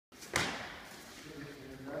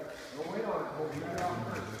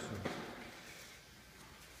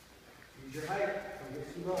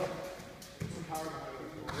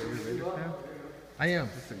I am.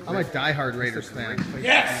 I'm a diehard Raiders fan.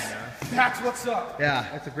 Yes! That's what's up.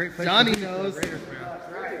 Yeah. It's a great place. Johnny knows. Raiders fan.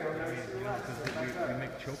 We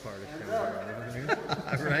make choke artists.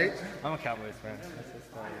 Right? I'm a Cowboys fan.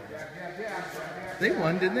 They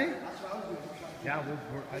won, didn't they? Yeah,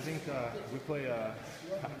 I think we play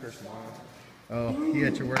Packers tomorrow. Oh, you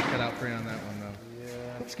got your work cut out for you on that one, though.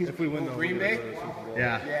 Yeah. If we win, though, Green Bay?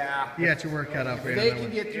 Yeah. Yeah. You got your work cut out for you on They that can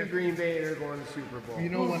one. get through Green Bay, they're going to the Super Bowl. You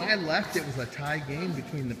know, when I left, it was a tie game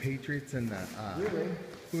between the Patriots and the. Really?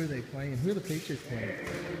 Who are they playing? Who are the Patriots playing?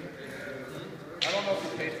 I don't know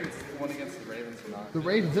if the Patriots won against the Ravens or not. The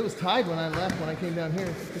Ravens. It was tied when I left, when I came down here.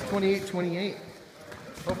 It's 28-28.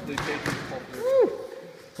 Hopefully the Patriots pull through. Woo!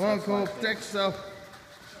 Come on, Cole. Protect yourself.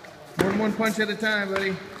 More than one punch at a time,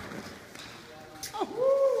 buddy.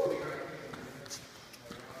 Oh.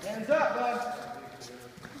 Hands up, bud.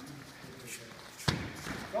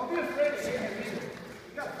 Don't be afraid to hit him either.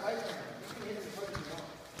 You got to fight him.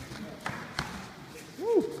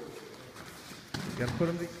 Woo! You gotta put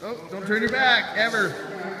him. Oh, don't turn your back, ever.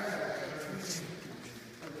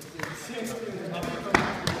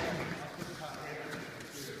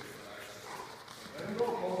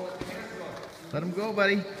 Let him go,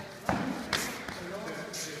 buddy.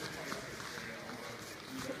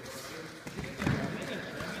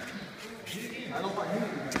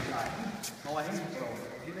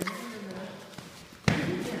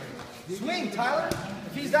 Swing, Tyler.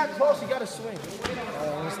 If he's that close, you got to swing. I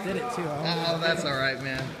almost did it too. Oh, that's all right,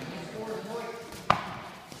 man.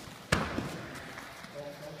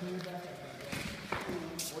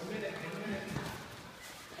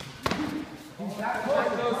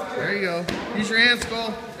 There you go. Use your hands,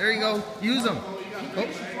 Cole. There you go. Use them. Oh.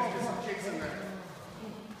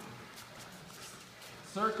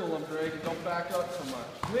 Circle him, Greg. Don't back up so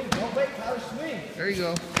much. Swing. Don't wait, Tyler. Swing. There you go.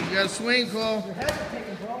 You got to swing, Cole. You're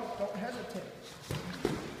hesitating, bro. Don't hesitate.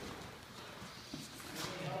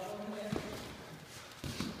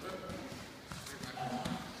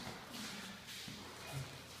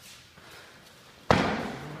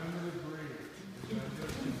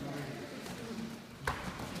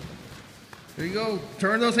 There you go.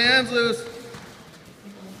 Turn those hands loose.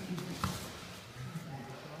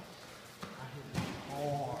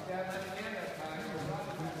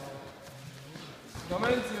 Come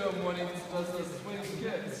into him when he does those swing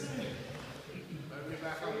kicks.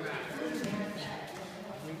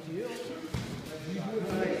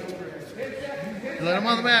 Let him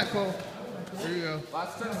on the mat, Cole. There you go.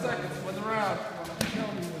 Last 10 seconds. Win the round.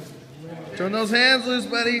 Turn those hands loose,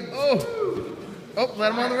 buddy. Oh. Oh,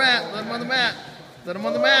 let him on the mat. Let him on the mat. Let him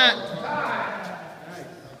on the mat.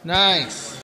 Nice.